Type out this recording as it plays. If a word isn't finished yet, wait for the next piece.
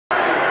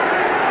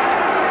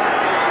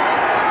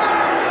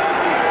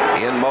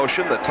In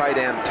motion, the tight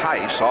end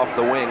Tice off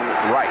the wing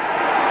right.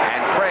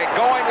 And Craig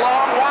going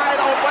long, wide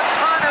open.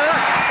 Turner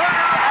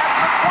at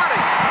the 20,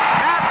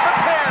 at the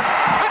 10.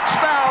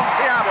 Touchdown,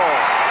 Seattle.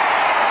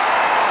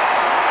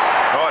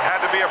 Oh, it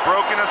had to be a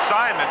broken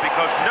assignment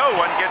because no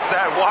one gets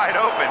that wide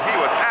open. He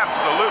was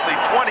absolutely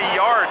 20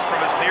 yards from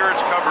his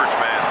nearest coverage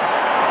man.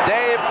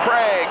 Dave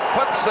Craig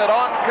puts it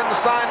on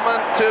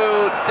consignment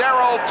to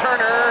Daryl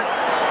Turner,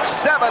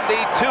 72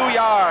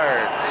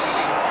 yards.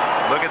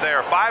 Look at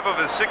there, 5 of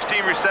his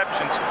 16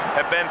 receptions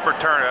have been for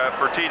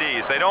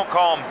TDs. They don't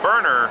call him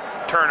Burner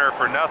Turner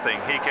for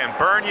nothing. He can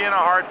burn you in a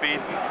heartbeat,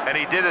 and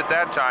he did it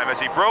that time. As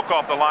he broke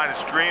off the line of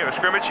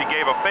scrimmage, he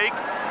gave a fake,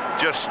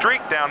 just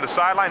streaked down the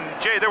sideline.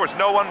 Jay, there was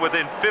no one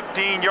within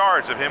 15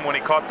 yards of him when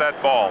he caught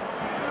that ball.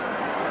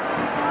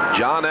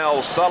 John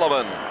L.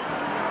 Sullivan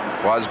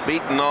was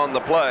beaten on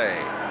the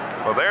play.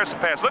 Well, there's the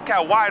pass. Look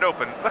how wide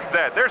open. Look at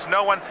that. There's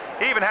no one.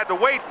 He even had to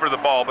wait for the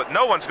ball, but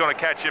no one's going to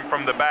catch him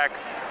from the back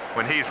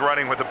when he's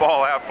running with the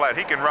ball out flat.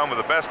 He can run with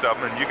the best of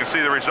them, and you can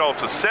see the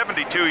results. A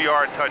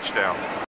 72-yard touchdown.